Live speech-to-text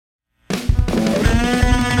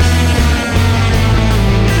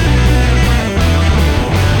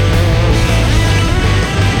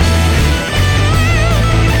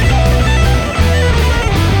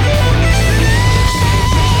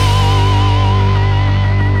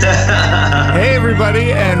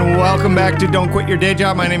everybody, and welcome back to Don't Quit Your Day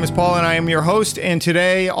Job. My name is Paul, and I am your host. And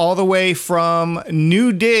today, all the way from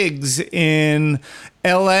New Digs in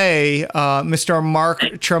L.A., Mr. Mark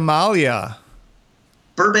Tremaglia.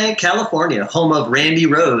 Burbank, California, home of Randy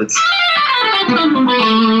Rhoads.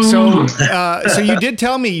 So you did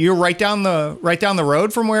tell me you're right down the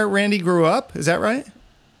road from where Randy grew up. Is that right?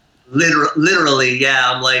 Literally, yeah.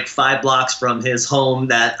 I'm like 5 blocks from his home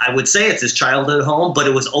that I would say it's his childhood home, but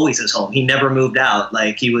it was always his home. He never moved out.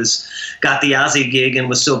 Like he got the Ozzy gig and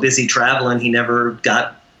was so busy traveling, he never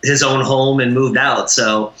got his own home and moved out.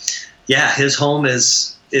 So yeah, his home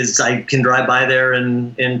is I can drive by there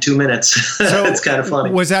in 2 minutes. So it's kind of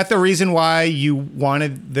funny. Was that the reason why you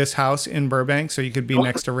wanted this house in Burbank, so you could be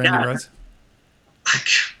next to Randy Rhoads?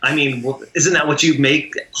 I mean, isn't that what you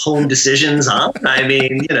make home decisions on? I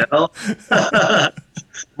mean,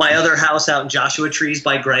 my other house out in Joshua Trees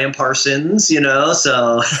by Graham Parsons, so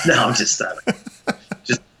no, I'm just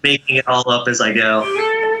making it all up as I go.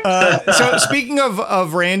 So speaking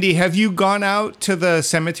of Randy, have you gone out to the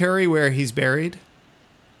cemetery where he's buried?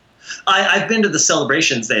 I've been to the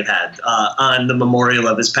celebrations they've had on the memorial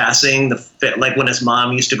of his passing, like when his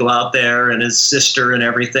mom used to go out there and his sister and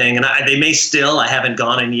everything. And they may still. I haven't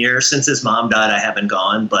gone in years. Since his mom died, I haven't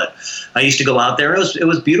gone. But I used to go out there. It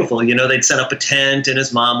was beautiful. They'd set up a tent and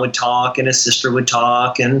his mom would talk and his sister would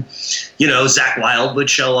talk. And, Zakk Wylde would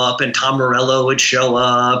show up and Tom Morello would show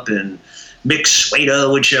up and Mick Swayze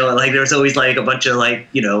would show up. Like there's always like a bunch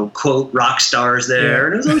of quote rock stars there.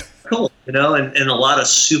 And it was always cool, and a lot of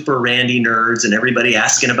super Randy nerds and everybody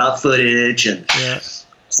asking about footage. And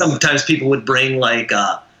sometimes people would bring like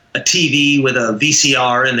a TV with a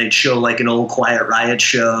VCR and they'd show like an old Quiet Riot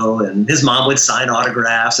show, and his mom would sign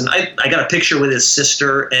autographs. And I got a picture with his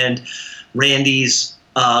sister and Randy's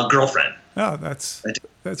girlfriend. Oh, that's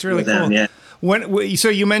really cool. Them, yeah. So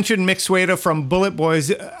you mentioned Mick Swayze from Bullet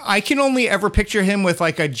Boys. I can only ever picture him with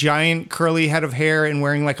like a giant curly head of hair and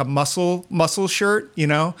wearing like a muscle shirt,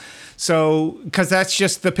 So, because that's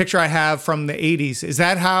just the picture I have from the 80s. Is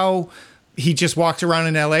that how he just walks around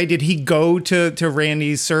in LA? Did he go to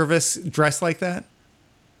Randy's service dressed like that?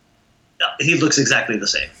 He looks exactly the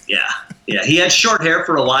same. Yeah. Yeah. He had short hair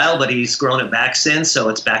for a while, but he's grown it back since. So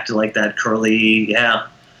it's back to like that curly. Yeah.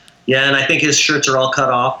 Yeah, and I think his shirts are all cut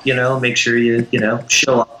off, make sure you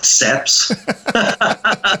show off the seps.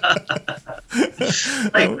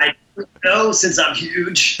 I know since I'm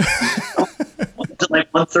huge. I'm to like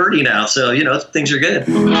 130 now, so, things are good.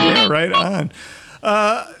 Yeah, right on.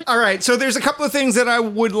 All right, so there's a couple of things that I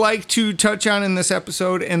would like to touch on in this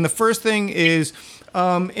episode, and the first thing is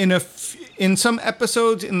in some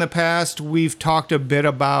episodes in the past, we've talked a bit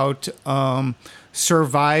about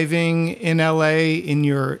surviving in LA in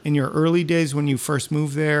your early days when you first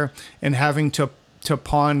moved there and having to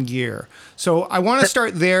pawn gear. So I want to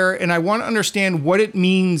start there, and I want to understand what it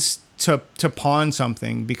means to pawn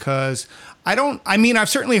something, because I've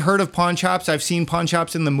certainly heard of pawn shops. I've seen pawn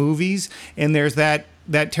shops in the movies, and there's that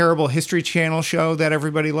terrible History Channel show that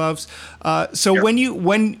everybody loves. So when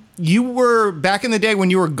you were back in the day, when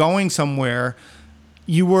you were going somewhere,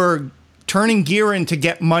 you were turning gear in to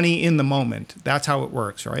get money in the moment. That's how it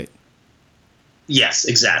works, right? Yes,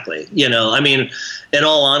 exactly. In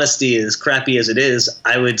all honesty, as crappy as it is,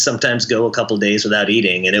 I would sometimes go a couple days without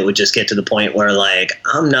eating, and it would just get to the point where like,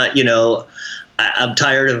 I'm not, I'm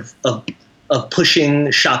tired of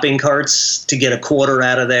pushing shopping carts to get a quarter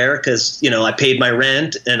out of there because, I paid my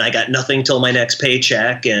rent and I got nothing till my next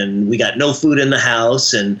paycheck, and we got no food in the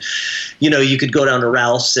house. And, you could go down to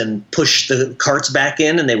Ralph's and push the carts back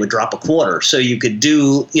in and they would drop a quarter. So you could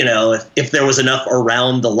do, if there was enough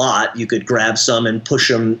around the lot, you could grab some and push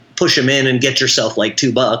them in and get yourself like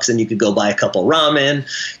 $2, and you could go buy a couple ramen,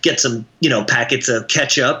 get some, packets of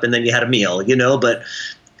ketchup, and then you had a meal, but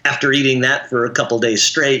after eating that for a couple days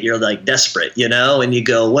straight, you're like desperate, and you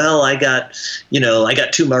go, well, I got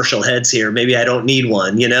 2 Marshall heads here. Maybe I don't need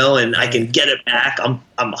one, and I can get it back. I'm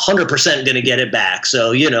 100% going to get it back.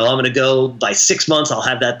 So, I'm going to go by 6 months. I'll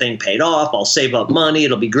have that thing paid off. I'll save up money.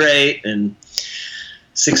 It'll be great. And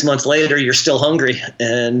 6 months later, you're still hungry.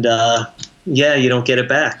 And, you don't get it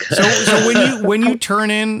back. So when you turn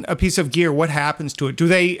in a piece of gear, what happens to it? Do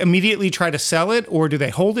they immediately try to sell it, or do they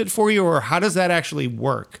hold it for you, or how does that actually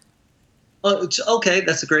work? Okay,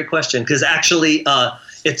 that's a great question, because actually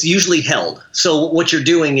it's usually held. So what you're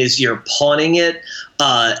doing is you're pawning it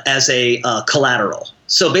as a collateral.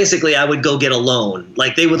 So basically, I would go get a loan.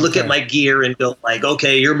 Like they would look at my gear and go like,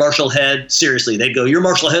 okay, your Marshall head, seriously. They'd go, your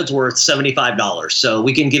Marshall head's worth $75. So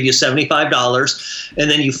we can give you $75.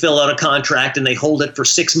 And then you fill out a contract and they hold it for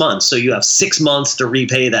 6 months. So you have 6 months to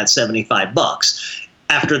repay that $75.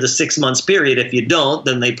 after the 6 months period, if you don't,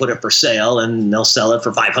 then they put it for sale and they'll sell it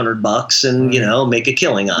for $500 and, make a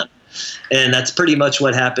killing on it. And that's pretty much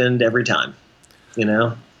what happened every time,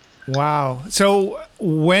 Wow. So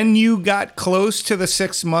when you got close to the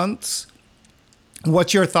 6 months,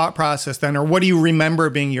 what's your thought process then? Or what do you remember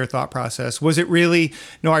being your thought process? Was it really,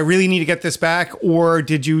 no, I really need to get this back? Or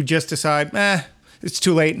did you just decide, it's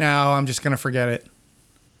too late now, I'm just going to forget it?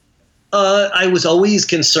 I was always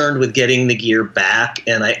concerned with getting the gear back,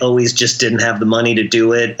 and I always just didn't have the money to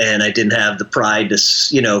do it, and I didn't have the pride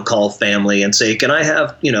to, call family and say, "Can I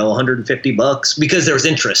have, $150?" Because there was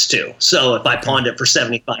interest too. So if I pawned it for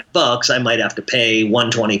 $75, I might have to pay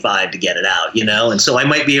 $125 to get it out, and so I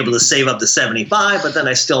might be able to save up the $75, but then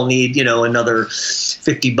I still need, another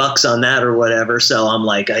 $50 on that or whatever. So I'm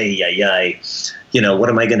like, what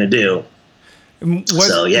am I going to do?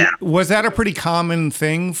 Was that a pretty common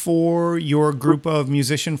thing for your group of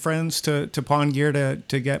musician friends to pawn gear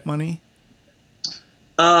to get money?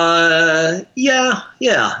 Absolutely.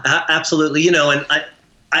 And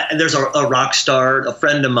there's a rock star, a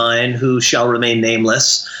friend of mine who shall remain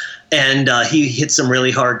nameless, and he hit some really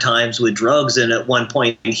hard times with drugs. And at one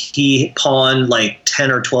point, he pawned like 10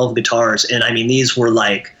 or 12 guitars, and I mean these were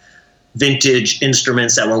like vintage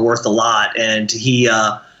instruments that were worth a lot, and he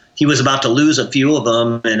was about to lose a few of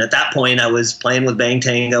them, and at that point I was playing with Bang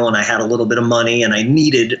Tango, and I had a little bit of money, and I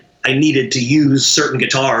needed to use certain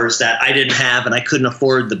guitars that I didn't have, and I couldn't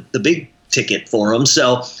afford the big ticket for them.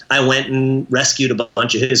 So I went and rescued a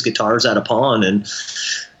bunch of his guitars at a pawn, and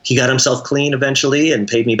he got himself clean eventually and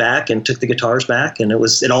paid me back and took the guitars back, and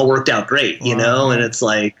it all worked out great, And it's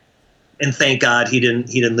like, and thank God he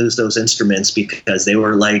didn't lose those instruments, because they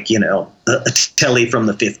were like, a Telly from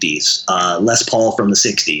the 50s, Les Paul from the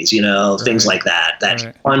 60s, things like that.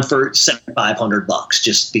 That on for $7,500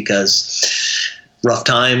 just because rough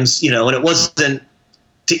times, and it wasn't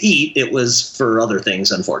to eat, it was for other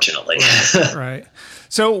things, unfortunately. Right.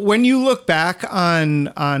 So when you look back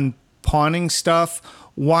on pawning stuff,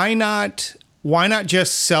 why not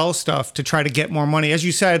just sell stuff to try to get more money? As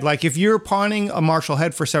you said, like if you're pawning a Marshall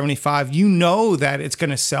head for $75, you know that it's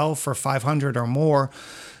going to sell for $500 or more.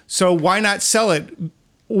 So why not sell it?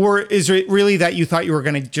 Or is it really that you thought you were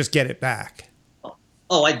going to just get it back?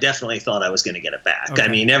 Oh, I definitely thought I was going to get it back. Okay. I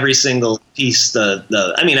mean, every single piece, I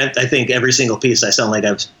think every single piece, I sound like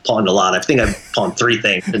I've pawned a lot. I think I've pawned 3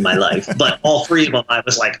 things in my life, but all 3 of them, I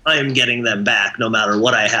was like, I am getting them back no matter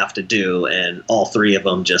what I have to do. And all 3 of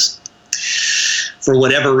them just, for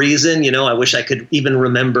whatever reason, I wish I could even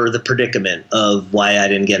remember the predicament of why I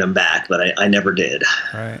didn't get them back, but I never did.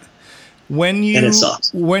 Right. And it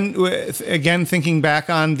sucks. Again, thinking back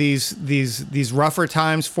on these rougher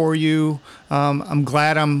times for you, I'm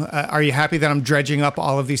glad are you happy that I'm dredging up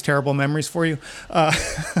all of these terrible memories for you?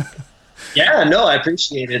 Yeah, no, I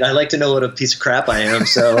appreciate it. I like to know what a piece of crap I am.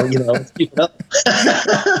 So, let's keep it up.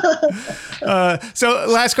 So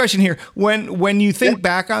last question here. When you think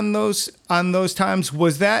back on those times,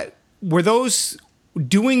 were those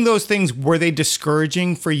doing those things, were they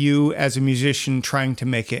discouraging for you as a musician trying to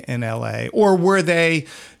make it in LA? Or were they,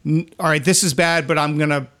 all right, this is bad, but I'm going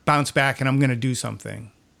to bounce back and I'm going to do something?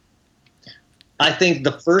 I think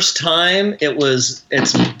the first time it's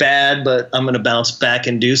bad, but I'm going to bounce back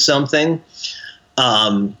and do something.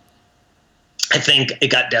 I think it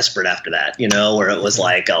got desperate after that, where it was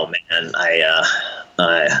like, oh man,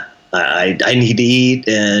 I need to eat,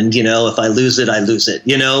 and if I lose it, I lose it,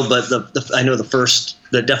 But I know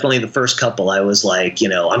definitely the first couple, I was like,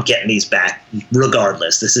 I'm getting these back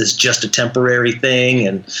regardless. This is just a temporary thing,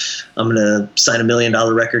 and I'm gonna sign $1 million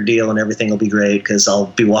record deal, and everything will be great because I'll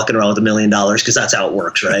be walking around with $1 million because that's how it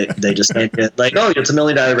works, right? They just make it like, oh, it's $1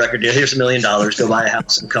 million record deal. Here's $1 million. Go buy a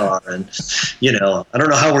house and car, and I don't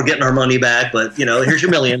know how we're getting our money back, but here's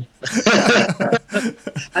your $1 million.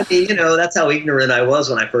 I mean, that's how ignorant I was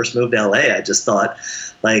when I first moved to LA. I just thought,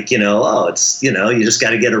 like, it's, you just got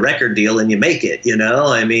to get a record deal and you make it,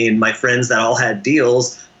 I mean, my friends that all had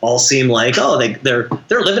deals all seem like, oh, they're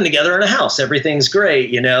living together in a house. Everything's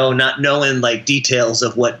great, not knowing like details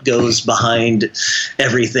of what goes behind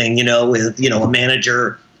everything, with, a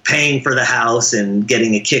manager paying for the house and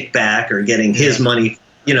getting a kickback or getting his money,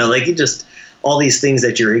 like it just, all these things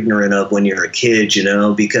that you're ignorant of when you're a kid,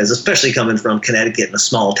 because especially coming from Connecticut in a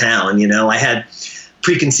small town, I had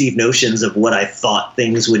preconceived notions of what I thought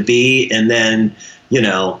things would be. And then,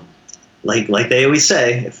 like they always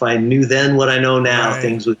say, if I knew then what I know now,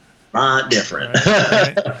 things would be a lot different.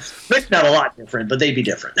 Right. Maybe not a lot different, but they'd be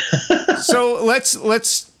different. So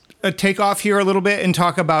let's take off here a little bit and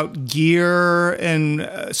talk about gear. And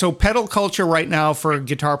so pedal culture right now for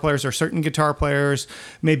guitar players, or certain guitar players,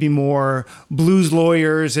 maybe more blues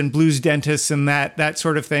lawyers and blues dentists and that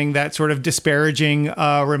sort of thing, that sort of disparaging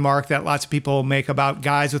remark that lots of people make about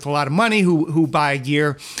guys with a lot of money who buy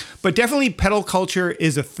gear. But definitely pedal culture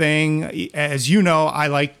is a thing. As you know, I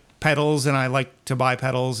like pedals and I like to buy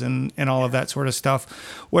pedals and all of that sort of stuff.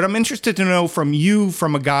 What I'm interested to know from you,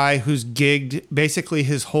 from a guy who's gigged basically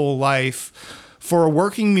his whole life, for a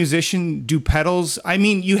working musician, do pedals, I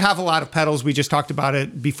mean, you have a lot of pedals. We just talked about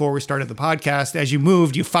it before we started the podcast. As you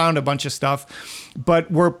moved, you found a bunch of stuff,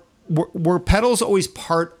 but were pedals always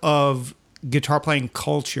part of guitar playing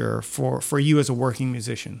culture for you as a working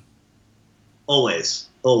musician? Always.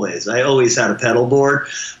 I always had a pedal board.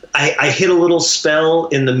 I hit a little spell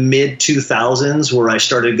in the mid 2000s where I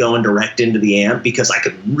started going direct into the amp because I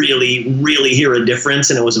could really, really hear a difference,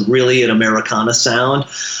 and it was really an Americana sound.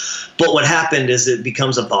 But what happened is it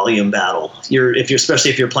becomes a volume battle.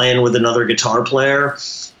 Especially if you're playing with another guitar player,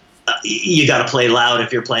 you got to play loud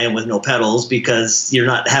if you're playing with no pedals because you're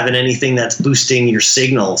not having anything that's boosting your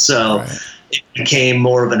signal. So. Right. It became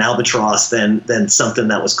more of an albatross than something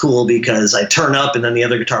that was cool because I'd turn up and then the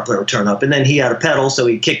other guitar player would turn up and then he had a pedal, so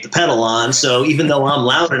he'd kick the pedal on. So even though I'm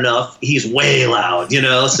loud enough, he's way loud,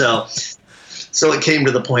 So it came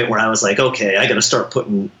to the point where I was like, okay, I got to start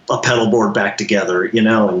putting a pedal board back together,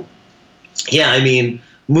 And yeah, I mean,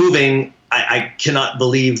 moving, I cannot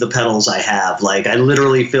believe the pedals I have. Like I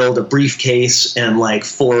literally filled a briefcase and like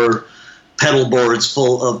 4 pedal boards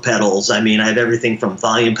full of pedals. I mean, I have everything from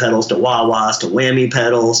volume pedals to wah-wahs to whammy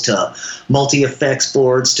pedals to multi-effects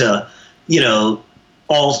boards to,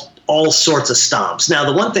 all sorts of stomps. Now,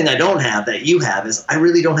 the one thing I don't have that you have is I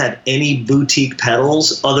really don't have any boutique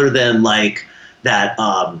pedals other than like that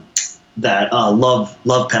love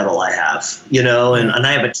pedal I have, and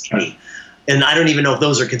I have a Timmy. And I don't even know if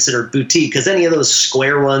those are considered boutique because any of those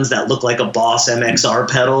square ones that look like a Boss MXR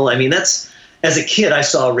pedal, I mean, as a kid, I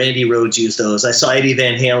saw Randy Rhoads use those. I saw Eddie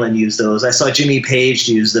Van Halen use those. I saw Jimmy Page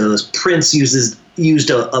use those. Prince used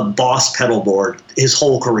a Boss pedal board his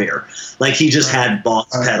whole career. Like he just had Boss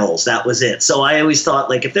pedals. That was it. So I always thought,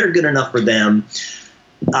 like, if they're good enough for them,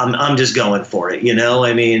 I'm just going for it.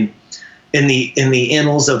 I mean, in the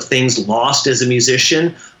annals of things lost as a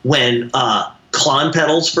musician, when Klon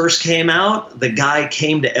pedals first came out, the guy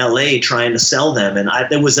came to LA trying to sell them. And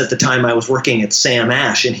it was at the time I was working at Sam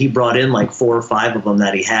Ash, and he brought in like 4 or 5 of them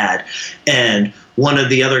that he had. And one of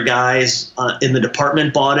the other guys in the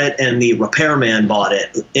department bought it, and the repairman bought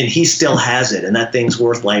it, and he still has it. And that thing's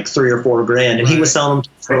worth like $3 or $4 grand. And he was selling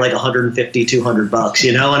them for like $150, $200,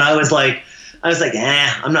 And I was like,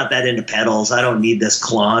 I'm not that into pedals. I don't need this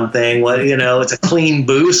Klon thing. What, it's a clean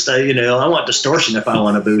boost. I want distortion if I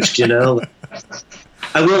want to boost,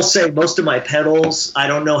 I will say most of my pedals, I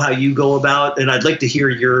don't know how you go about, and I'd like to hear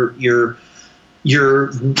your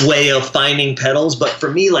way of finding pedals. But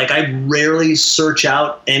for me, like I rarely search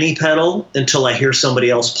out any pedal until I hear somebody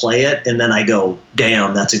else play it. And then I go,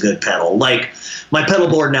 damn, that's a good pedal. Like my pedal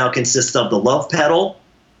board now consists of the Love pedal,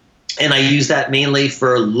 and I use that mainly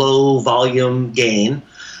for low volume gain.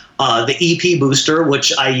 The EP booster,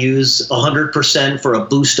 which I use 100% for a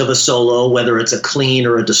boost of a solo, whether it's a clean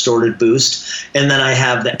or a distorted boost. And then I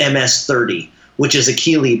have the MS-30, which is a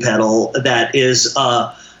Keeley pedal that is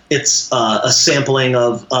it's a sampling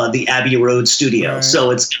of the Abbey Road Studio. Right.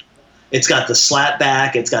 So it's got the slap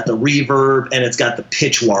back, it's got the reverb, and it's got the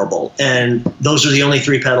pitch warble. And those are the only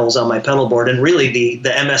 3 pedals on my pedal board. And really the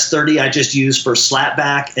MS-30 I just use for slap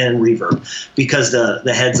back and reverb because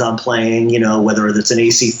the heads I'm playing, whether it's an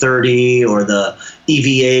AC-30 or the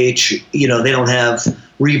EVH, they don't have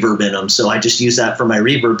reverb in them. So I just use that for my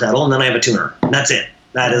reverb pedal, and then I have a tuner. And that's it.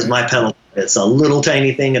 That is my pedal. It's a little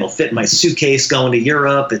tiny thing. It'll fit in my suitcase going to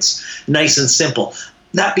Europe. It's nice and simple.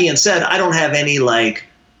 That being said, I don't have any like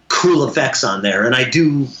cool effects on there, and I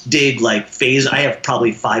do dig like phase. I have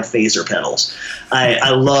probably 5 phaser pedals.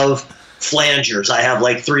 I love flangers. I have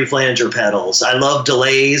like 3 flanger pedals. I love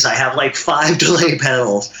delays. I have like 5 delay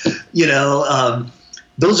pedals.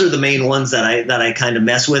 Those are the main ones that I kind of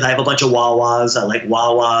mess with. I have a bunch of wah-wahs. I like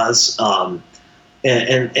wah-wahs.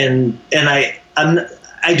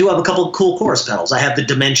 I do have a couple of cool chorus pedals. I have the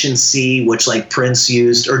Dimension C, which like Prince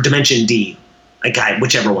used, or Dimension D.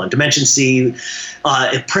 Whichever one, Dimension C.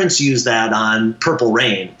 If Prince used that on Purple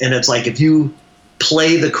Rain, and it's like if you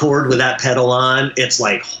play the chord with that pedal on, it's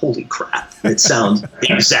like holy crap! It sounds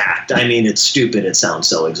exact. I mean, it's stupid. It sounds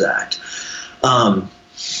so exact.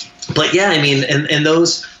 But yeah, I mean, and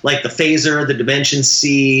those like the phaser, the Dimension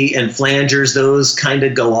C, and flangers, those kind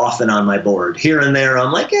of go off and on my board. Here and there,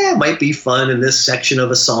 I'm like, yeah, it might be fun in this section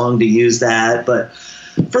of a song to use that. But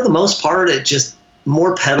for the most part, it just,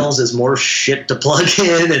 more pedals is more shit to plug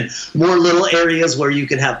in, and more little areas where you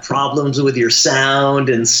can have problems with your sound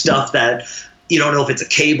and stuff that you don't know if it's a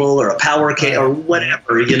cable or a power cable or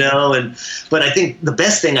whatever, but I think the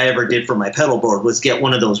best thing I ever did for my pedal board was get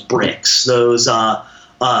one of those bricks, those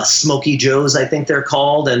Smoky Joes, I think they're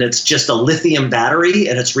called, and it's just a lithium battery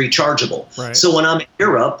and it's rechargeable. Right. So when I'm in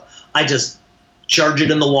Europe, I just charge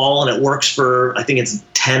it in the wall and it works for, I think it's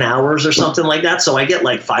 10 hours or something like that. So I get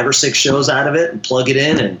like 5 or 6 shows out of it and plug it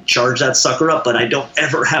in and charge that sucker up. But I don't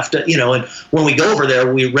ever have to, and when we go over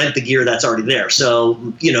there, we rent the gear that's already there. So,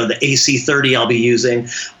 the AC30 I'll be using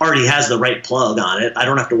already has the right plug on it. I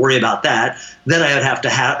don't have to worry about that. Then I would have to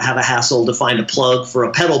have a hassle to find a plug for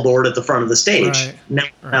a pedal board at the front of the stage. Right. Now I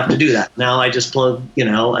don't have to do that. Now I just plug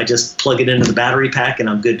it into the battery pack and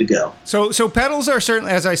I'm good to go. So pedals are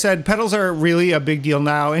certainly, as I said, pedals are really a big deal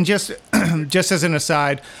now. And just as an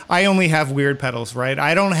aside, I only have weird pedals, right?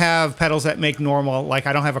 I don't have pedals that make normal, like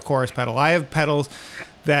I don't have a chorus pedal. I have pedals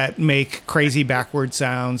that make crazy backward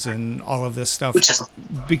sounds and all of this stuff. Which is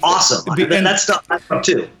awesome. That's stuff I love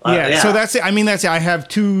too. So that's it. I mean, that's it. I have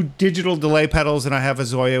 2 digital delay pedals and I have a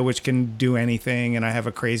Zoya, which can do anything. And I have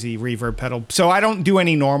a crazy reverb pedal. So I don't do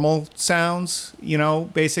any normal sounds,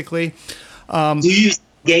 basically. Do you use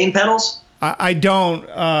gain pedals? I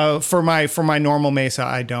don't, for my normal Mesa,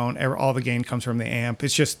 I don't. All the gain comes from the amp.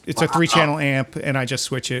 It's a 3-channel amp, and I just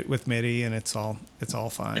switch it with MIDI, and it's all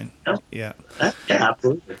fine. Yeah. Yeah,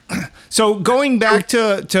 absolutely. So going back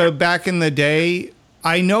to back in the day,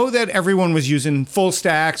 I know that everyone was using full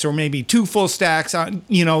stacks or maybe 2 full stacks on,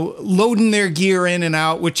 loading their gear in and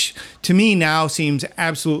out, which to me now seems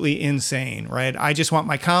absolutely insane, right? I just want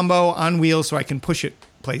my combo on wheels so I can push it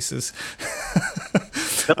places.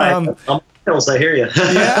 I hear you.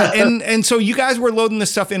 Yeah, and so you guys were loading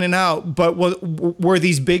this stuff in and out, but were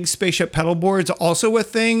these big spaceship pedal boards also a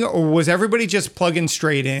thing, or was everybody just plugging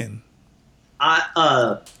straight in?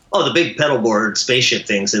 The big pedal board spaceship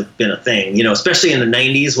things have been a thing, especially in the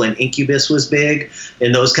 90s when Incubus was big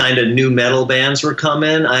and those kind of new metal bands were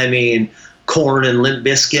coming. I mean, Korn and Limp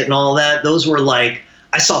Bizkit and all that, those were like,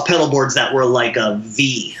 I saw pedal boards that were like a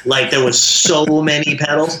V, like there was so many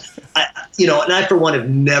pedals. And I, for one, have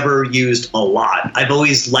never used a lot. I've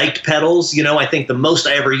always liked pedals. I think the most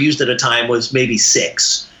I ever used at a time was maybe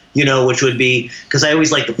 6, which would be, because I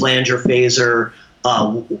always liked the flanger, phaser,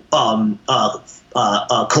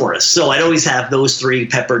 chorus. So I'd always have those 3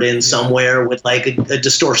 peppered in somewhere with like a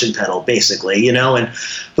distortion pedal, basically, and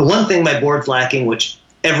the one thing my board's lacking, which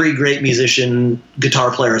every great musician,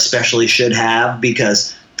 guitar player especially, should have,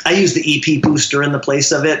 because I use the EP booster in the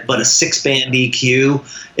place of it, but a 6-band EQ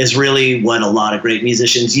is really what a lot of great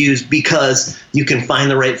musicians use, because you can find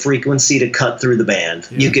the right frequency to cut through the band.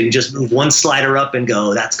 Yeah. You can just move one slider up and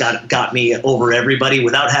go, that's got me over everybody,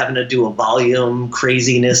 without having to do a volume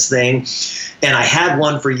craziness thing. And I had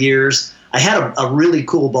one for years. I had a really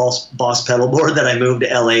cool Boss pedal board that I moved to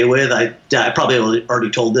LA with. I probably already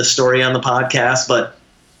told this story on the podcast, but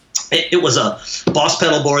it was a Boss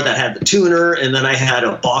pedal board that had the tuner, and then I had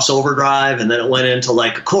a Boss overdrive, and then it went into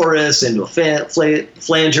like a chorus, into a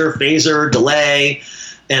flanger, phaser, delay,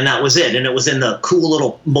 and that was it. And it was in the cool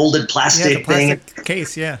little molded plastic thing.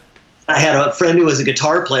 Case, yeah. I had a friend who was a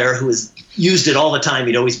guitar player who used it all the time.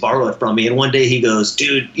 He'd always borrow it from me. And one day he goes,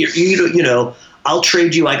 dude, I'll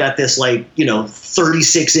trade you. I got this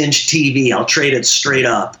 36-inch TV. I'll trade it straight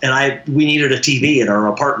up. And we needed a TV in our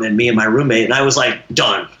apartment, me and my roommate. And I was like,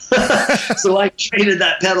 done. So I traded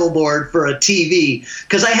that pedal board for a TV,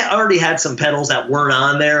 because I already had some pedals that weren't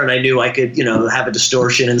on there, and I knew I could, have a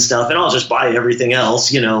distortion and stuff. And I'll just buy everything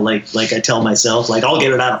else, like I tell myself, like, I'll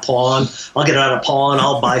get it out of pawn.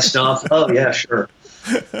 I'll buy stuff. Oh yeah, sure.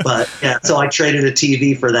 But yeah, so I traded a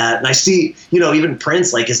TV for that. And I see, even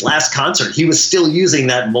Prince, like his last concert, he was still using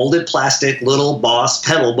that molded plastic little Boss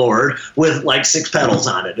pedal board with like 6 pedals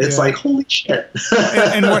on it. It's like, holy shit.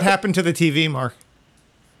 And what happened to the TV, Mark?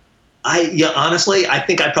 Honestly, I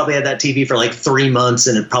think I probably had that TV for like 3 months,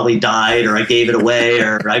 and it probably died, or I gave it away,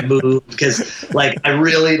 or I moved, because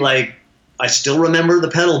I still remember the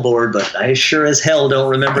pedal board, but I sure as hell don't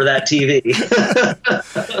remember that TV.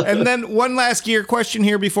 And then one last gear question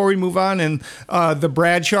here before we move on. And the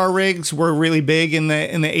Bradshaw rigs were really big in the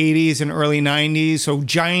 80s and early 90s. So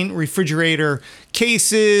giant refrigerator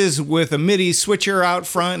cases with a MIDI switcher out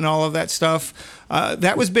front and all of that stuff.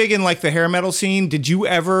 That was big in like the hair metal scene. Did you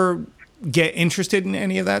ever get interested in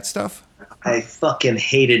any of that stuff? I fucking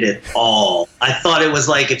hated it all. I thought it was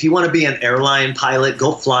like, if you want to be an airline pilot,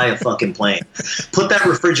 go fly a fucking plane. Put that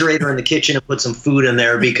refrigerator in the kitchen and put some food in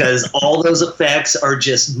there, because all those effects are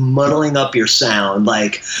just muddling up your sound.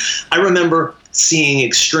 Like, I remember seeing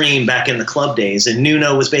Extreme back in the club days, and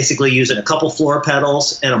Nuno was basically using a couple floor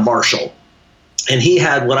pedals and a Marshall. And he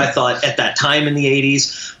had what I thought at that time in the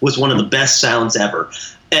 80s was one of the best sounds ever.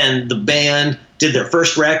 And the band did their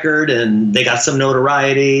first record and they got some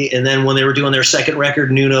notoriety. And then when they were doing their second record,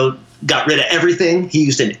 Nuno got rid of everything. He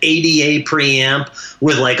used an ADA preamp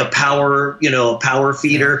with like a power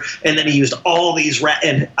feeder. And then he used all these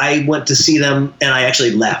and I went to see them and I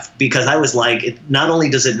actually left because I was like, not only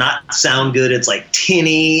does it not sound good, it's like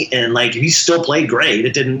tinny, and like he still played great.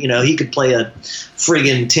 It didn't, he could play a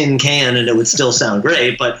friggin' tin can and it would still sound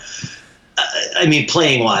great. But I mean,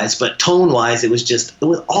 playing wise, but tone wise, it was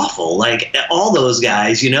awful. Like all those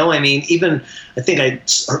guys, I mean, even I think I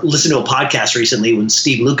listened to a podcast recently when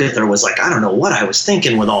Steve Lukather was like, I don't know what I was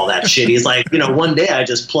thinking with all that shit. He's like, one day I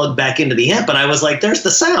just plugged back into the amp and I was like, there's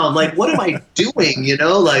the sound. Like, what am I doing?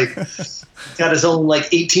 Like, got his own like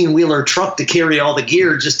 18-wheeler truck to carry all the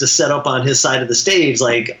gear just to set up on his side of the stage.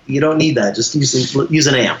 Like, you don't need that. Just use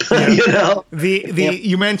an amp.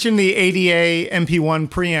 You mentioned the ADA MP1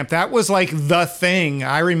 preamp. That was like the thing.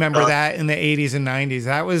 I remember that in the 80s and 90s.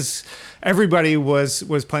 That was, everybody was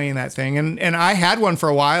playing that thing. And I had one for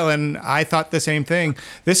a while and I thought the same thing.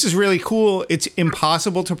 This is really cool. It's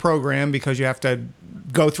impossible to program because you have to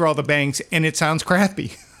go through all the banks and it sounds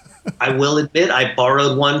crappy. I will admit I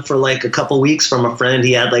borrowed one for like a couple weeks from a friend.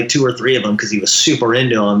 He had like 2 or 3 of them because he was super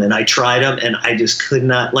into them, and I tried them and I just could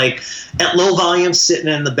not, like, at low volume sitting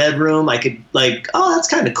in the bedroom, I could like, oh, that's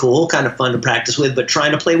kind of cool, kind of fun to practice with, but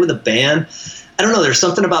trying to play with a band, I don't know, there's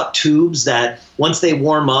something about tubes that once they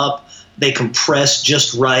warm up, they compress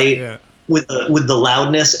just right with the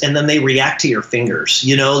loudness, and then they react to your fingers,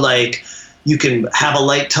 like you can have a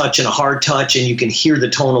light touch and a hard touch and you can hear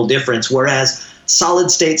the tonal difference, whereas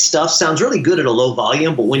solid state stuff sounds really good at a low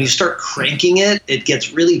volume, but when you start cranking it, it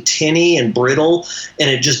gets really tinny and brittle and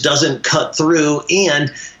it just doesn't cut through,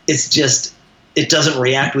 and it doesn't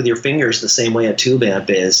react with your fingers the same way a tube amp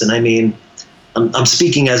is. And I mean, I'm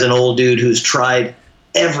speaking as an old dude who's tried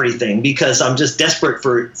everything because I'm just desperate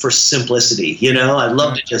for simplicity. I'd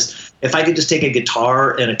love to just, if I could just take a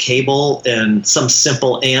guitar and a cable and some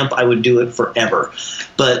simple amp, I would do it forever.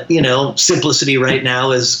 But, simplicity right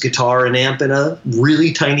now is guitar and amp and a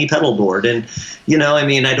really tiny pedal board. And, I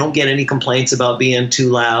mean, I don't get any complaints about being too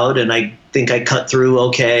loud, and I think I cut through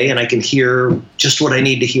okay, and I can hear just what I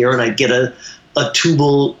need to hear, and I get a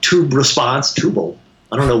tube response. Tubal.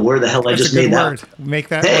 I don't know where the hell I just made that word. Make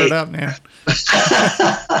that word up, man.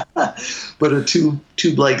 But a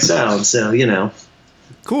tube-like sound, so,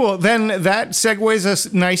 Cool. Then that segues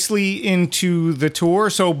us nicely into the tour.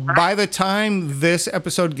 So by the time this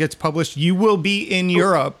episode gets published, you will be in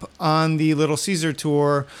Europe on the Little Caesar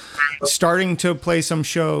tour, starting to play some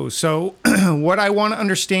shows. So what I want to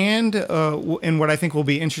understand, and what I think will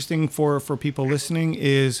be interesting for people listening,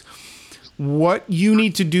 is what you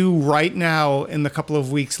need to do right now in the couple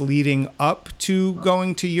of weeks leading up to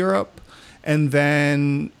going to Europe. And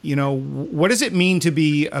then, what does it mean to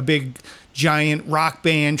be a big giant rock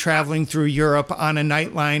band traveling through Europe on a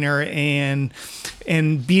nightliner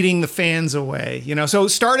and beating the fans away? So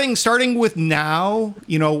starting with now,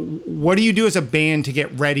 what do you do as a band to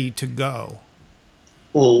get ready to go?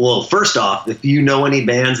 Well, first off, if you know any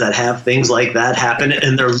bands that have things like that happen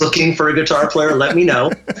and they're looking for a guitar player, let me know,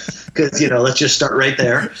 because, let's just start right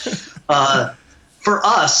there. For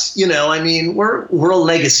us, I mean, we're a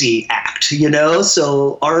legacy act,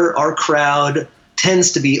 so our crowd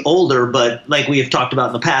tends to be older, but like we have talked about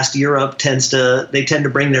in the past, Europe tend to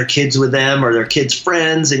bring their kids with them or their kids'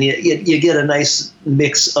 friends, and you get a nice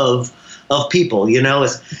mix of people,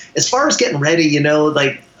 as far as getting ready,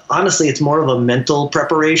 like, honestly, it's more of a mental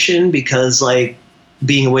preparation because, like,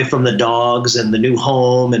 being away from the dogs and the new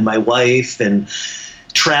home and my wife and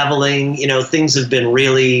traveling, things have been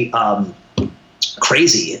really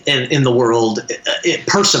crazy in the world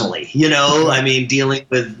personally, I mean, dealing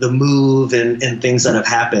with the move and things that have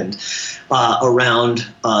happened around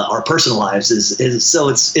our personal lives is so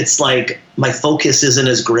it's like my focus isn't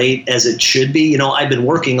as great as it should be. I've been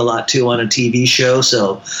working a lot too on a TV show,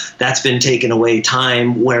 so that's been taking away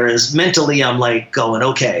time, whereas mentally I'm like going,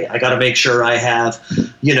 okay, I got to make sure I have,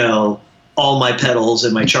 all my pedals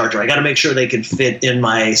and my charger. I got to make sure they can fit in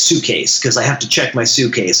my suitcase because I have to check my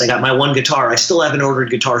suitcase. I got my one guitar. I still haven't ordered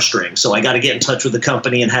guitar strings, so I got to get in touch with the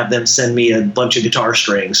company and have them send me a bunch of guitar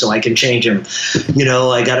strings so I can change them.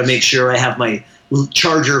 I got to make sure I have my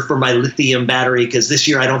charger for my lithium battery, because this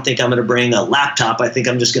year I don't think I'm going to bring a laptop. I think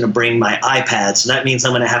I'm just going to bring my iPad. So that means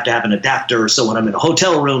I'm going to have an adapter. So when I'm in a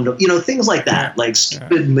hotel room, things like that, like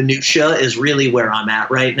stupid minutia is really where I'm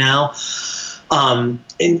at right now. And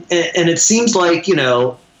it seems like,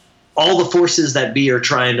 all the forces that be are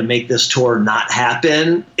trying to make this tour not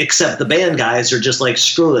happen, except the band guys are just like,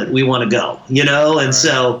 screw it, we want to go, And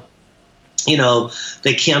so,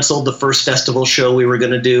 they canceled the first festival show we were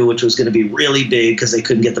going to do, which was going to be really big because they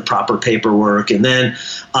couldn't get the proper paperwork. And then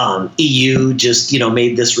EU just,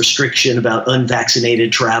 made this restriction about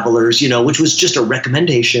unvaccinated travelers, which was just a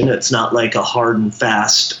recommendation. It's not like a hard and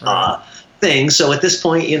fast thing. So at this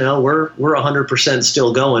point, we're 100%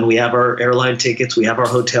 still going. We have our airline tickets, we have our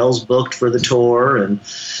hotels booked for the tour, and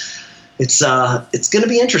it's going to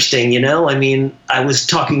be interesting. I mean, I was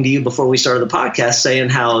talking to you before we started the podcast saying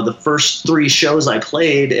how the first 3 shows I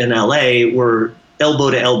played in LA were elbow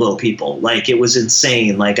to elbow people. Like, it was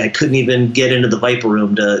insane. Like, I couldn't even get into the Viper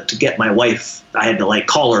Room to get my wife. I had to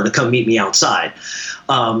call her to come meet me outside.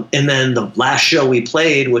 And then the last show we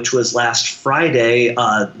played, which was last Friday,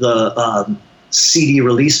 the CD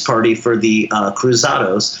release party for the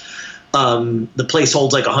Cruzados, the place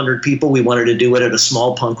holds 100 people. We wanted to do it at a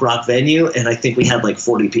small punk rock venue, and I think we had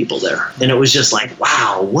 40 people there. And it was just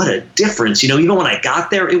wow, what a difference. Even when I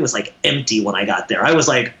got there, it was empty when I got there. I was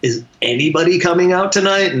like, is anybody coming out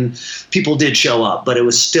tonight? And people did show up, but it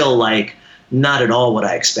was still not at all what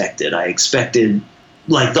I expected. I expected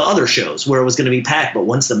the other shows where it was going to be packed. But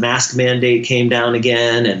once the mask mandate came down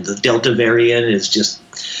again and the Delta variant is just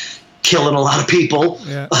killing a lot of people,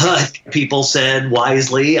 people said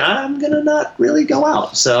wisely, I'm going to not really go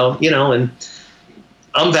out. So, and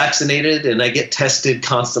I'm vaccinated and I get tested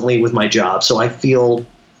constantly with my job. So I feel,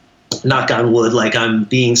 knock on wood, like I'm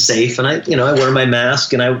being safe. And I wear my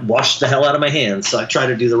mask and I wash the hell out of my hands. So I try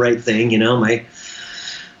to do the right thing. My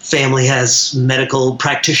family has medical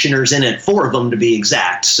practitioners in it, 4 of them to be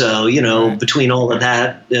exact. So, between all of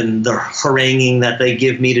that and the haranguing that they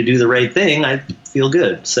give me to do the right thing, I feel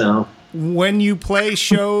good. So when you play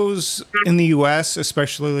shows in the US,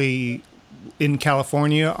 especially in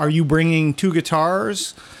California, are you bringing 2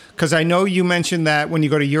 guitars? Because I know you mentioned that when you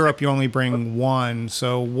go to Europe, you only bring 1.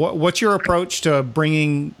 So what's your approach to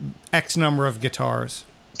bringing X number of guitars?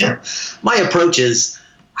 Yeah. My approach is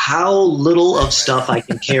how little of stuff I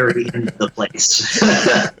can carry into the place.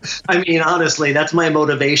 I mean, honestly, that's my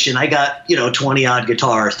motivation. I got, 20 odd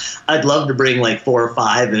guitars. I'd love to bring 4 or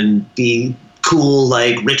 5 and be cool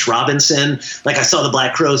like Rich Robinson. I saw the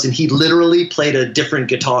Black Crowes and he literally played a different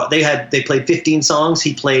guitar. They played 15 songs.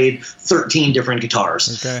 He played 13 different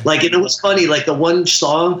guitars. Okay. And it was funny, the one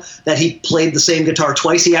song that he played the same guitar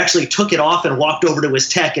twice, he actually took it off and walked over to his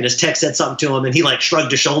tech, and his tech said something to him and he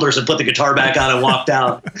shrugged his shoulders and put the guitar back on and walked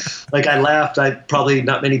out. I laughed. Probably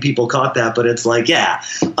not many people caught that, but it's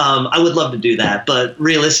I would love to do that. But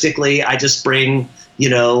realistically, I just bring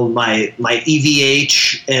my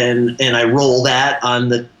EVH and I roll that on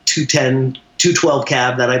the 212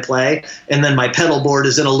 cab that I play. And then my pedal board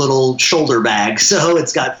is in a little shoulder bag. So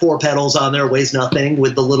it's got 4 pedals on there, weighs nothing,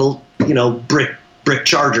 with the little, brick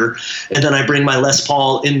charger. And then I bring my Les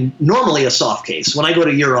Paul in normally a soft case. When I go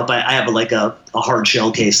to Europe, I have a hard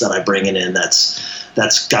shell case that I bring it in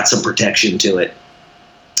that's got some protection to it.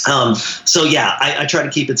 So yeah, I try to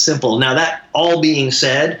keep it simple. Now, that all being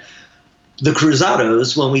said, the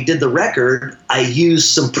Cruzados, when we did the record, I used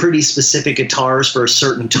some pretty specific guitars for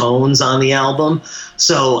certain tones on the album.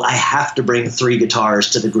 So I have to bring 3 guitars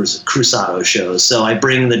to the Cruzado shows. So I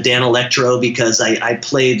bring the Dan Electro because I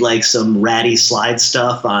played some ratty slide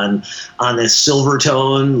stuff on this silver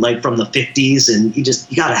tone, from the 50s. And you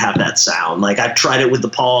got to have that sound. I've tried it with the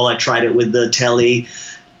Paul. I tried it with the Telly.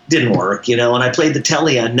 Didn't work, and I played the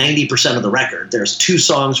Telly on 90% of the record. There's 2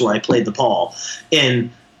 songs where I played the Paul. And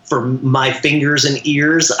for my fingers and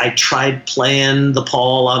ears, I tried playing the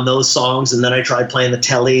Paul on those songs, and then I tried playing the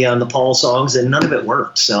Telly on the Paul songs, and none of it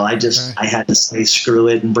worked. So I had to say screw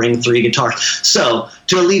it and bring 3 guitars. So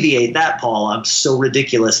to alleviate that, Paul, I'm so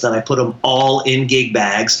ridiculous that I put them all in gig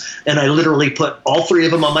bags, and I literally put all 3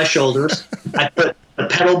 of them on my shoulders. I put the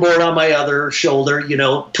pedal board on my other shoulder,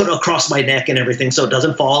 put across my neck and everything so it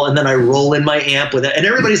doesn't fall. And then I roll in my amp with it. And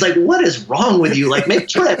everybody's like, what is wrong with you? Make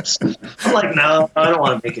trips. I'm like, no, I don't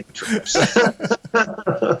want to make any trips.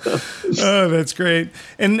 Oh, that's great.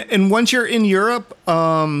 And once you're in Europe,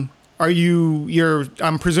 I'm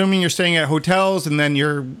presuming you're staying at hotels and then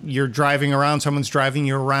you're driving around. Someone's driving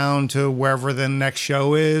you around to wherever the next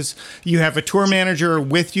show is. You have a tour manager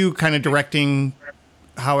with you kind of directing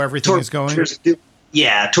how everything is going.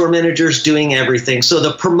 Yeah, tour manager's doing everything. So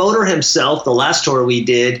the promoter himself, the last tour we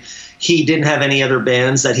did, he didn't have any other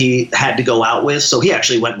bands that he had to go out with, so he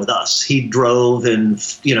actually went with us. He drove and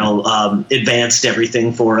advanced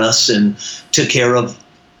everything for us and took care of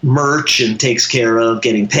merch and takes care of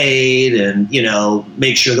getting paid and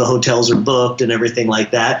make sure the hotels are booked and everything like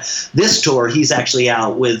that. This tour, he's actually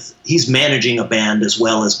he's managing a band as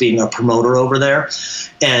well as being a promoter over there,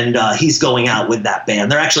 and he's going out with that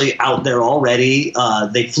band. They're actually out there already.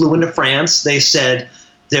 They flew into France. They said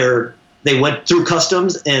they went through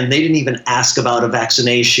customs and they didn't even ask about a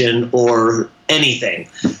vaccination or anything.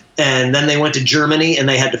 And then they went to Germany and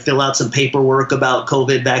they had to fill out some paperwork about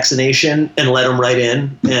COVID vaccination and let them right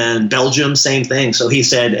in. And Belgium, same thing. So he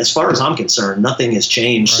said, as far as I'm concerned, nothing has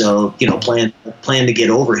changed. Right. So, plan to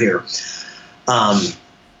get over here. But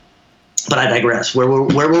I digress. Where were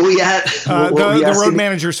we at? The road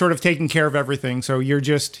manager sort of taking care of everything. So you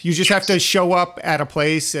just have to show up at a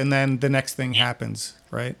place and then the next thing happens,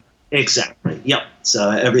 right? Exactly. Yep.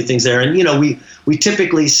 So everything's there, and we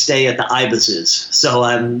typically stay at the Ibises. So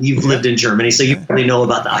you've lived in Germany, so you probably know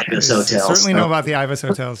about the Ibis hotels. Certainly know about the Ibis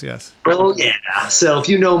hotels. Yes. Oh yeah. So if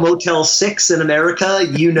you know Motel 6 in America,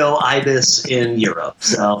 you know Ibis in Europe.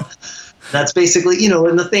 So that's basically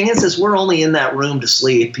and the thing is we're only in that room to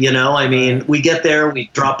sleep. I mean, we get there, we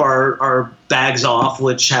drop our bags off,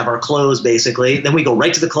 which have our clothes basically. Then we go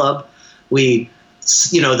right to the club.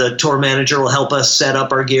 The tour manager will help us set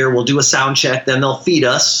up our gear. We'll do a sound check. Then they'll feed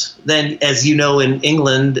us. Then, as you know, in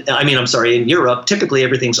Europe, typically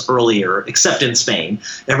everything's earlier, except in Spain.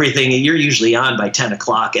 Everything, you're usually on by 10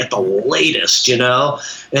 o'clock at the latest,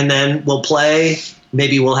 And then we'll play.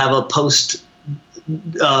 Maybe we'll have a post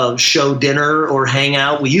show dinner or hang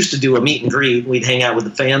out. We used to do a meet and greet. We'd hang out with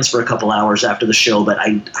the fans for a couple hours after the show, but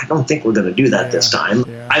I don't think we're going to do that this time.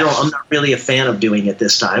 Yeah. I'm not really a fan of doing it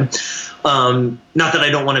this time. Not that I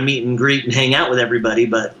don't want to meet and greet and hang out with everybody,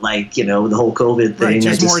 but the whole COVID thing. Right,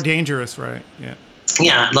 just more dangerous, right? Yeah.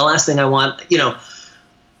 Yeah. The last thing I want,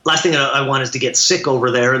 I want is to get sick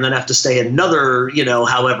over there and then have to stay another,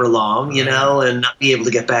 however long, and not be able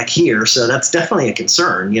to get back here. So that's definitely a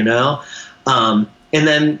concern, and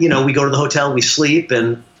then, we go to the hotel, we sleep,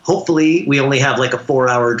 and hopefully we only have like a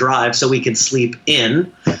 4-hour drive so we can sleep in,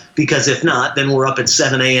 because if not, then we're up at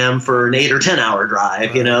 7 a.m. for an 8 or 10-hour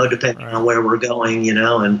drive, depending on where we're going,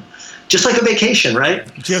 and just like a vacation,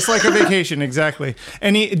 right? Just like a vacation, exactly.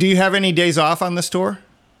 Do you have any days off on this tour?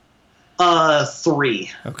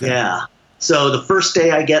 3. Okay. Yeah. So the first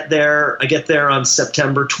day I get there on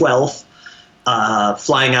September 12th.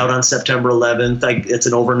 Flying out on September 11th. It's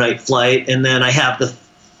an overnight flight. And then I have the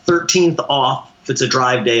 13th off. If it's a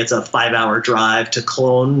drive day, it's a 5-hour drive to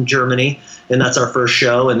Cologne, Germany. And that's our first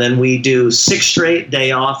show. And then we do 6 straight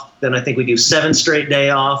day off. Then I think we do 7 straight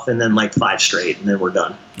day off, and then 5 straight, and then we're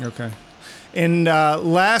done. Okay. And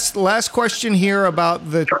last question here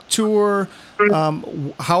about the tour.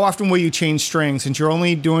 How often will you change strings? Since you're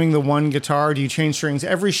only doing the one guitar, do you change strings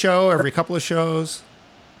every show, every couple of shows?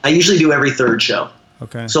 I usually do every 3rd show.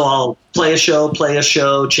 Okay. So I'll play a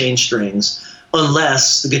show, change strings,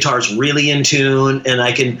 unless the guitar's really in tune, and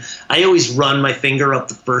I always run my finger up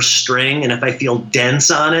the first string, and if I feel dents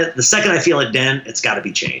on it, the second I feel a dent, it's got to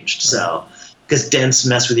be changed. So, because dents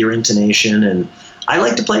mess with your intonation, and I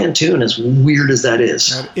like to play in tune, as weird as that is.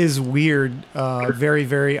 That is weird. Very,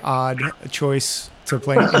 very odd choice to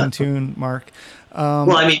play in tune, Mark.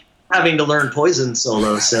 Well, I mean, having to learn Poison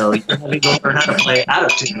solo, so you're having to learn how to play out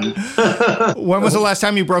of tune. When was the last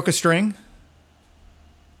time you broke a string?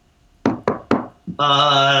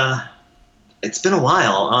 It's been a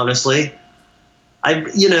while, honestly.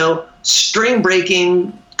 String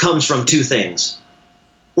breaking comes from 2 things.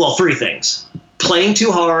 Well, 3 things. Playing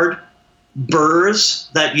too hard, burrs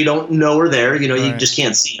that you don't know are there, you just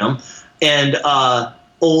can't see them, and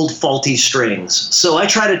old faulty strings. So I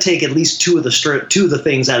try to take at least 2 of the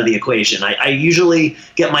things out of the equation. I usually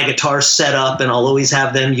get my guitar set up, and I'll always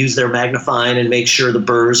have them use their magnifying and make sure the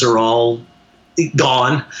burrs are all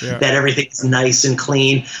gone, that everything's nice and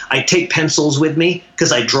clean. I take pencils with me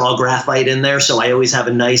because I draw graphite in there, so I always have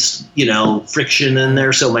a nice, friction in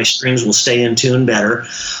there so my strings will stay in tune better.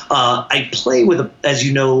 I play with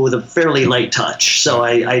a fairly light touch, so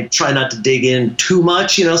I try not to dig in too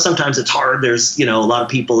much. Sometimes it's hard. There's, a lot of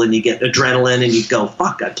people, and you get adrenaline, and you go,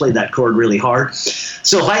 fuck, I played that chord really hard.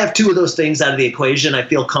 So if I have 2 of those things out of the equation, I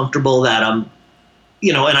feel comfortable that I'm,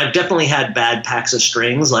 and I've definitely had bad packs of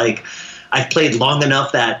strings. I've played long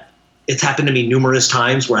enough that it's happened to me numerous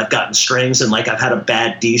times where I've gotten strings and I've had a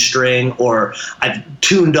bad D string, or I've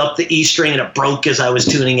tuned up the E string and it broke as I was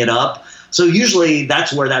tuning it up. So usually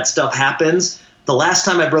that's where that stuff happens. The last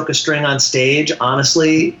time I broke a string on stage,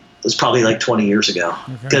 honestly, was probably 20 years ago,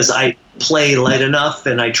 because I play light enough,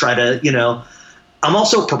 and I try to, I'm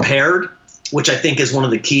also prepared, which I think is one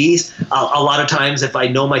of the keys. A lot of times, if I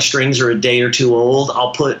know my strings are a day or two old,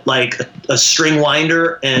 I'll put like a string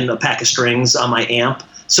winder and a pack of strings on my amp.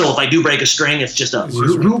 So if I do break a string, it's just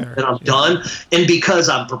and I'm done. And because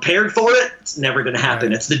I'm prepared for it, it's never going to happen.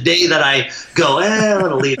 Right. It's the day that I go, I'm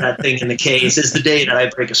going to leave that thing in the case, is the day that I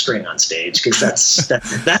break a string on stage, because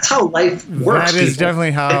that's how life works. That is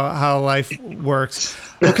definitely how life works.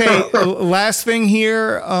 Okay, last thing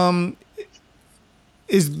here.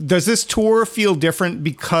 Does this tour feel different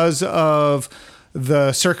because of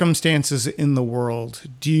the circumstances in the world?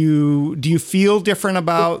 Do you feel different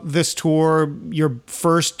about this tour, your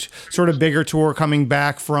first sort of bigger tour coming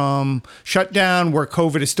back from shutdown, where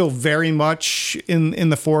COVID is still very much in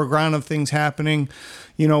the foreground of things happening?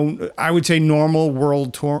 I would say normal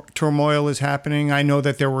world turmoil is happening. I know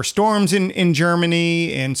that there were storms in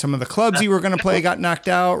Germany, and some of the clubs you were going to play got knocked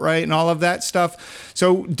out, right? And all of that stuff.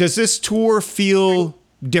 So does this tour feel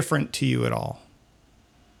different to you at all?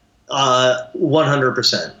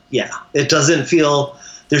 100%. Yeah. It doesn't feel,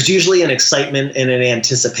 there's usually an excitement and an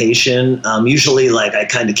anticipation. Usually like I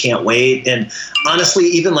kind of can't wait. And honestly,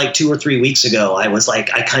 even like 2 or 3 weeks ago, I was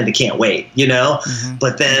like, I kind of can't wait, Mm-hmm.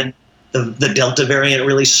 But then the Delta variant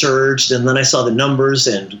really surged, and then I saw the numbers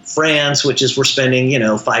in France, which is we're spending,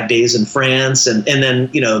 5 days in France. And then,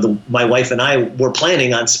 my wife and I were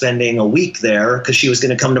planning on spending a week there, because she was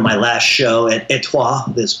going to come to my last show at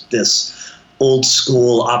Étoile, this old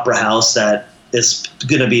school opera house that is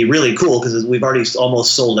going to be really cool, because we've already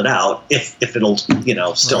almost sold it out, if it'll,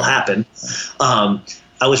 still happen.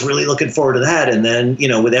 I was really looking forward to that. And then,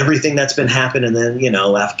 with everything that's been happening, and then,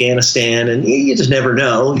 Afghanistan, and you just never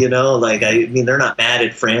know, they're not mad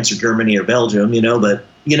at France or Germany or Belgium, but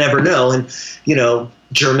you never know. And,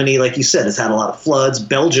 Germany, like you said, has had a lot of floods.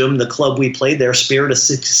 Belgium, the club we played there, Spirit of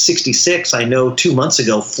 66, I know 2 months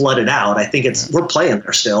ago flooded out. I think we're playing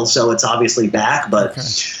there still, so it's obviously back, but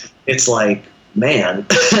It's like, man,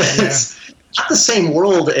 it's not the same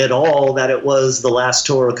world at all that it was the last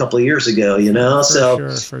tour a couple of years ago,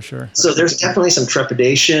 For sure. So there's definitely some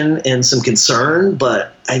trepidation and some concern,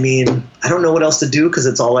 but I mean, I don't know what else to do, because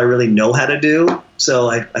it's all I really know how to do. So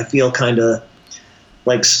I feel kind of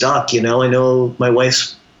like stuck, I know my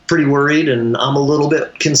wife's pretty worried, and I'm a little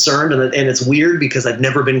bit concerned, and it's weird because I've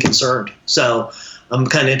never been concerned. So I'm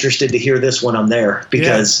kind of interested to hear this when I'm there,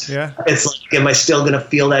 because it's like, am I still going to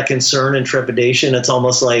feel that concern and trepidation? It's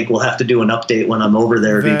almost like we'll have to do an update when I'm over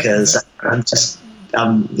there, because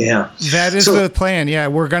That is the plan. Yeah,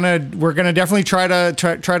 we're gonna definitely try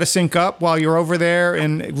to sync up while you're over there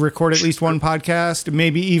and record at least one podcast.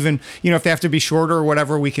 Maybe even, if they have to be shorter or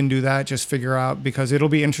whatever, we can do that. Just figure out, because it'll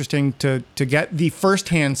be interesting to get the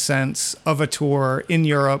firsthand sense of a tour in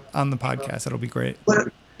Europe on the podcast. That'll be great.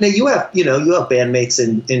 Now you have bandmates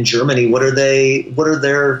in Germany. What are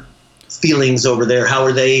their feelings over there? How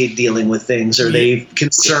are they dealing with things? Are they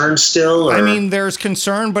concerned still? Or? I mean, there's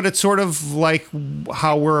concern, but it's sort of like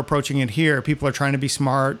how we're approaching it here. People are trying to be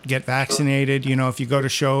smart, get vaccinated. If you go to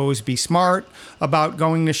shows, be smart about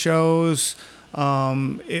going to shows.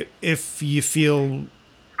 If you feel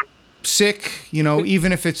sick,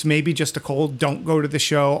 even if it's maybe just a cold, don't go to the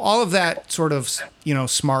show. All of that sort of,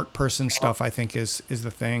 smart person stuff, I think is the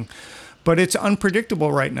thing. But it's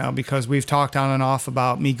unpredictable right now, because we've talked on and off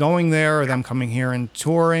about me going there or them coming here and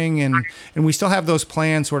touring, and we still have those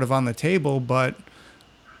plans sort of on the table, but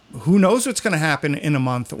who knows what's going to happen in a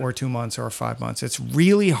month or 2 months or 5 months. It's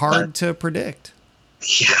really hard to predict.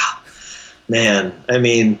 Yeah, man. I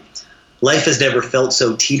mean, life has never felt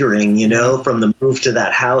so teetering, from the move to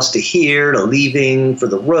that house to here to leaving for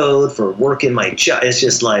the road, for working my job. It's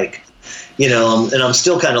just like, and I'm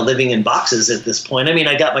still kind of living in boxes at this point. I mean,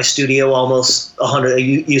 I got my studio almost 100.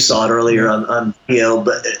 You saw it earlier on video,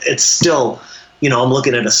 but it's still, I'm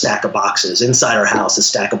looking at a stack of boxes inside our house, a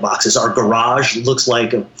stack of boxes. Our garage looks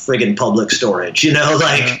like a friggin' public storage, we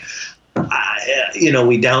downsized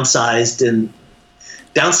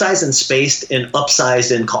and spaced and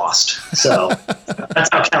upsized in cost. So that's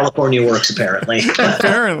how California works, apparently.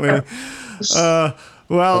 Apparently.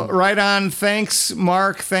 Well, right on. Thanks,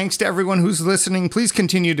 Mark. Thanks to everyone who's listening. Please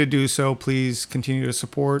continue to do so. Please continue to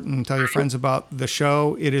support and tell your friends about the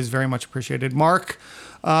show. It is very much appreciated. Mark,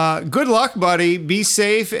 good luck, buddy. Be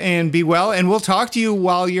safe and be well. And we'll talk to you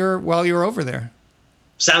while you're over there.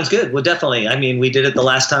 Sounds good. Well, definitely. I mean, we did it the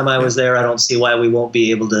last time I was there. I don't see why we won't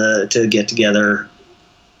be able to get together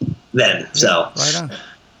then. So right on.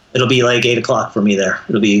 It'll be like 8 o'clock for me there.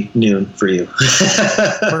 It'll be noon for you.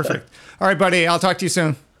 Perfect. All right, buddy. I'll talk to you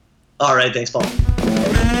soon. All right. Thanks, Paul.